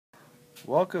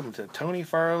Welcome to Tony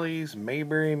Farley's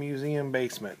Mayberry Museum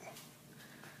basement.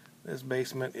 This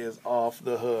basement is off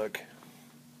the hook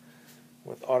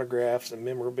with autographs and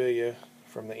memorabilia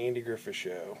from the Andy Griffith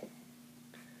Show.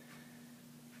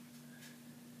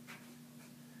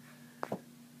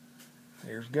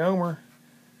 Here's Gomer.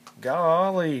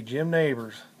 Golly, Jim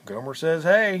Neighbors. Gomer says,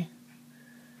 hey.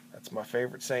 That's my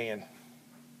favorite saying.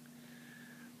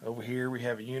 Over here we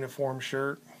have a uniform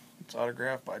shirt. It's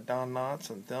autographed by Don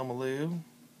Knotts and Thelma Lou.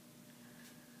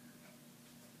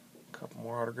 A couple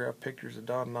more autographed pictures of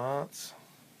Don Knotts.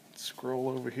 Let's scroll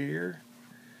over here.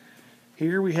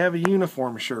 Here we have a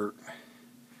uniform shirt.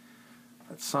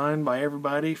 That's signed by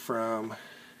everybody from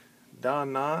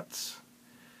Don Knotts,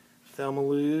 Thelma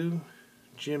Lou,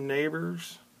 Jim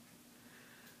Neighbors.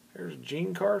 There's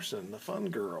Jean Carson, the fun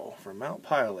girl from Mount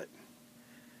Pilot.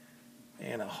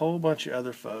 And a whole bunch of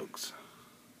other folks.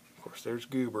 Of course, there's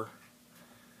Goober.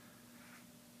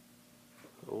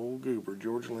 Old Goober,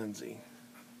 George Lindsay.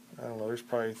 I don't know, there's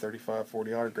probably 35,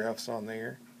 40 autographs on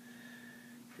there.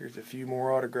 Here's a few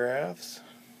more autographs.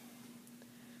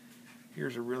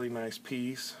 Here's a really nice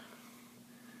piece.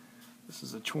 This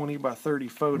is a 20 by 30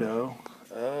 photo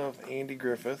of Andy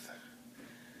Griffith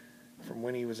from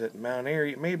when he was at Mount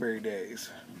Airy at Mayberry days.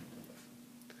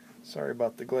 Sorry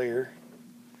about the glare.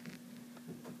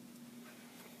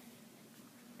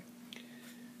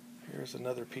 Here's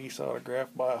another piece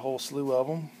autographed by a whole slew of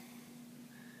them.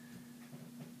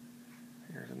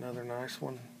 Here's another nice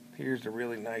one. Here's a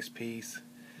really nice piece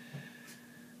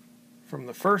from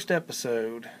the first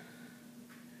episode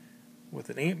with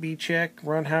an Aunt B check,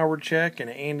 Ron Howard check, and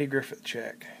an Andy Griffith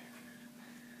check.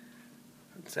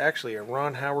 It's actually a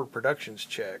Ron Howard Productions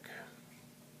check.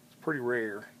 It's pretty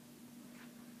rare.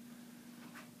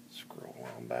 Scroll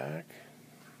on back.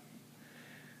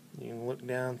 You can look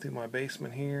down through my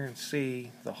basement here and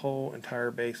see the whole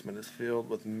entire basement is filled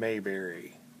with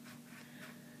Mayberry.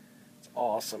 It's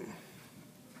awesome.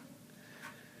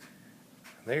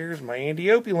 There's my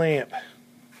Andy Opie lamp.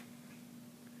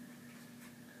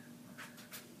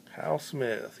 Hal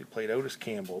Smith, who played Otis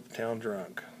Campbell, the town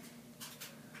drunk.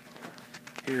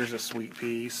 Here's a sweet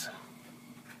piece.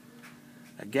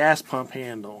 A gas pump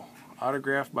handle,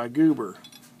 autographed by Goober.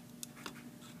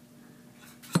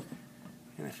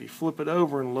 And if you flip it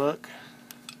over and look,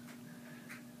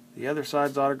 the other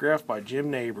side's autographed by Jim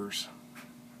Neighbors.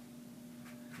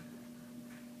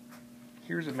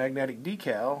 Here's a magnetic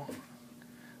decal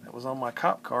that was on my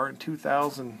cop car in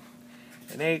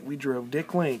 2008. We drove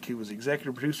Dick Link, who was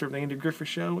executive producer of the Andy Griffith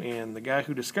Show and the guy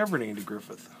who discovered Andy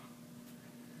Griffith.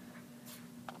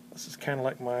 This is kind of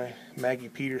like my Maggie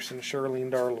Peterson,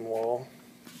 Charlene Darlin wall.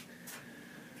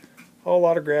 All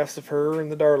autographs of her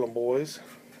and the Darlin boys.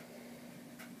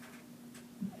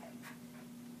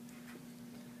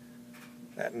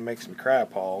 That makes me cry,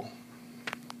 Paul.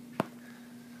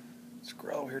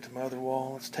 Scroll here to my other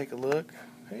wall. Let's take a look.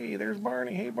 Hey, there's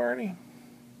Barney. Hey, Barney.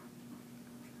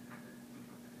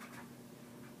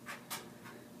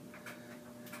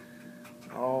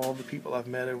 All the people I've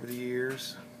met over the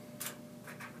years.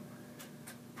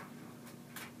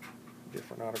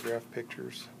 Different autograph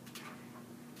pictures.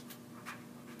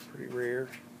 Pretty rare.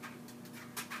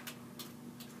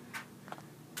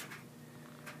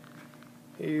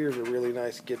 Here's a really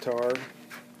nice guitar.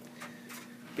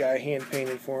 Guy hand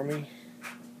painted for me.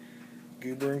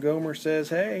 Goober and Gomer says,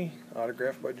 hey.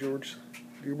 Autographed by George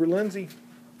Goober Lindsay.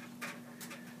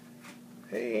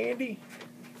 Hey, Andy.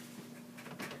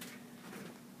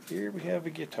 Here we have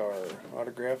a guitar.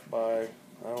 Autographed by,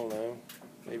 I don't know,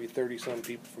 maybe 30-some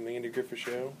people from the Andy Griffith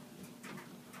Show.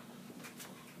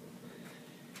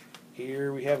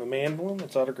 Here we have a mandolin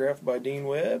that's autographed by Dean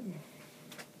Webb.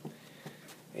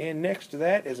 And next to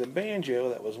that is a banjo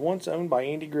that was once owned by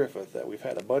Andy Griffith that we've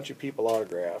had a bunch of people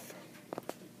autograph.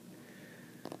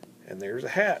 And there's a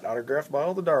hat autographed by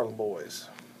all the Darlin boys.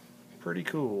 Pretty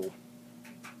cool.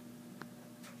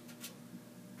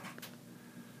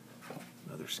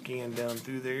 Another scan down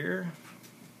through there.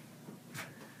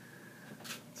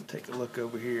 Let's take a look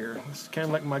over here. This is kind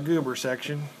of like my Goober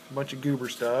section. A bunch of Goober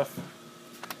stuff.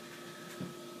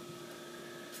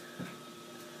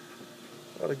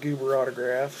 A lot of Goober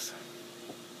autographs.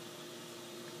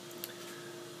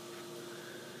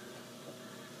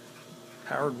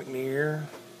 Howard McNear.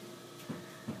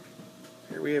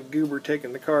 Here we have Goober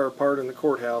taking the car apart in the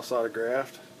courthouse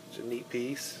autographed. It's a neat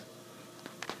piece.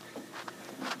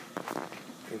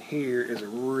 And here is a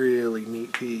really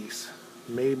neat piece.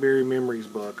 Mayberry Memories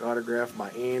book, autographed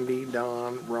by Andy,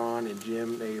 Don, Ron, and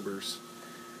Jim Neighbors.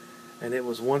 And it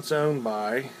was once owned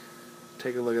by,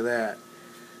 take a look at that,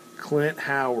 Clint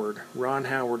Howard, Ron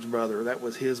Howard's brother. That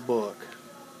was his book.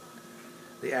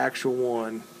 the actual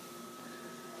one.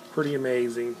 Pretty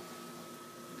amazing.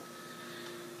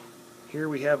 Here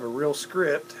we have a real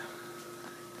script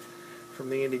from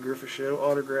the Andy Griffith Show,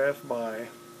 autographed by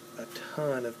a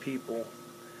ton of people,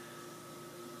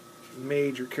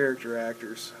 major character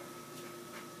actors.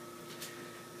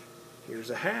 Here's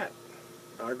a hat,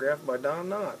 autographed by Don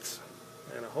Knotts,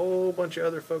 and a whole bunch of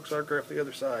other folks autographed the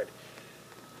other side.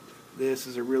 This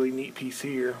is a really neat piece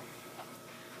here.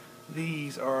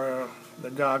 These are the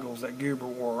goggles that Goober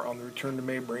wore on the Return to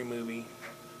Mayberry movie.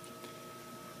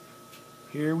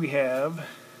 Here we have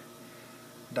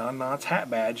Don Knotts' hat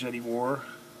badge that he wore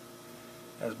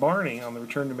as Barney on the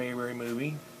Return to Mayberry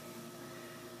movie,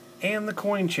 and the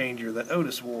coin changer that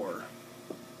Otis wore.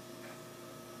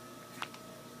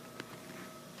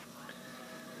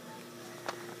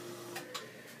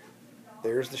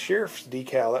 There's the sheriff's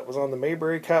decal that was on the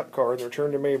Mayberry cop car in the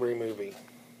Return to Mayberry movie.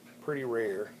 Pretty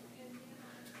rare.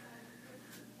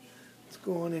 Let's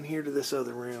go on in here to this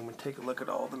other room and take a look at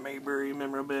all the Mayberry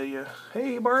memorabilia.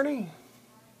 Hey, Barney!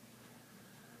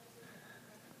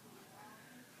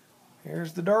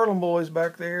 Here's the Darling Boys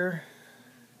back there.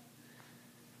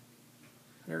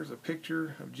 There's a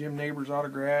picture of Jim Neighbors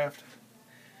autographed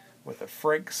with a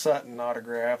Frank Sutton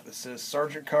autograph that says,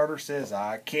 Sergeant Carter says,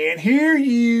 I can't hear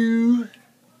you.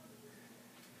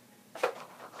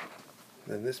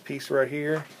 Then this piece right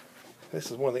here,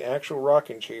 this is one of the actual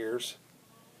rocking chairs,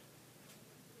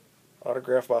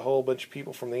 autographed by a whole bunch of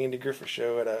people from the Andy Griffith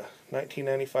Show at a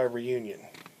 1995 reunion.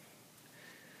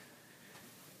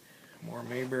 More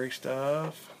Mayberry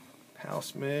stuff, Hal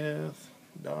Smith,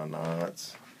 Don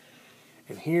Knotts.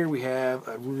 And here we have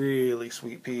a really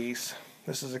sweet piece.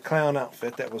 This is a clown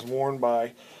outfit that was worn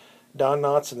by Don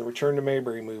Knotts in the Return to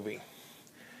Mayberry movie.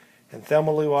 And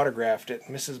Thelma Lou autographed it,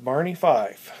 Mrs. Barney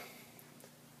Fife.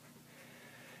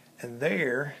 And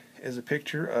there is a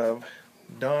picture of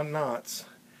Don Knotts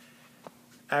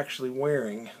actually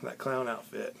wearing that clown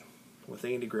outfit with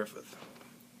Andy Griffith.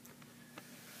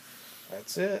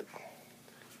 That's it.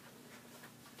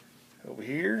 Over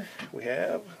here we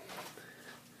have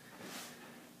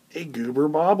a Goober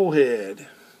bobblehead.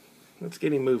 Let's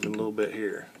get him moving a little bit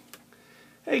here.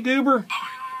 Hey, Goober.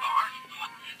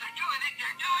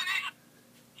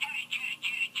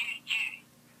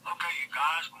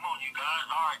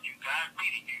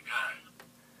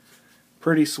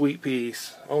 Pretty sweet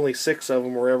piece. Only 6 of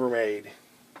them were ever made.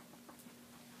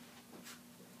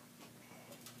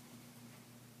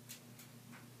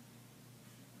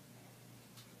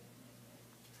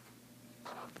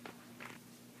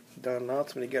 Don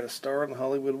Knotts when he got a star on the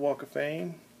Hollywood Walk of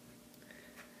Fame.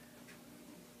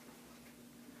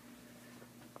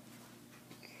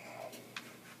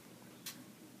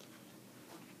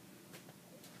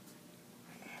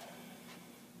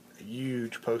 A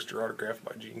huge poster autographed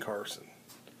by Gene Carson.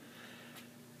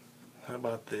 How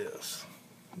about this?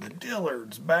 The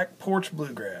Dillards Back Porch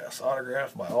Bluegrass,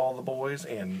 autographed by all the boys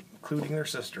and including their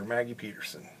sister Maggie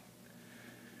Peterson.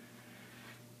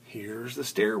 Here's the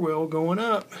stairwell going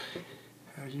up.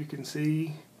 As you can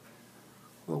see,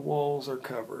 the walls are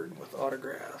covered with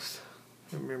autographs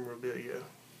and memorabilia.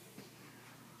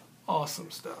 Awesome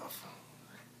stuff.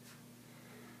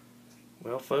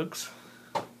 Well, folks,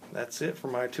 that's it for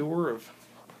my tour of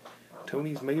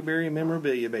Tony's Mayberry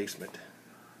Memorabilia Basement.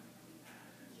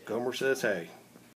 Gomer says hey.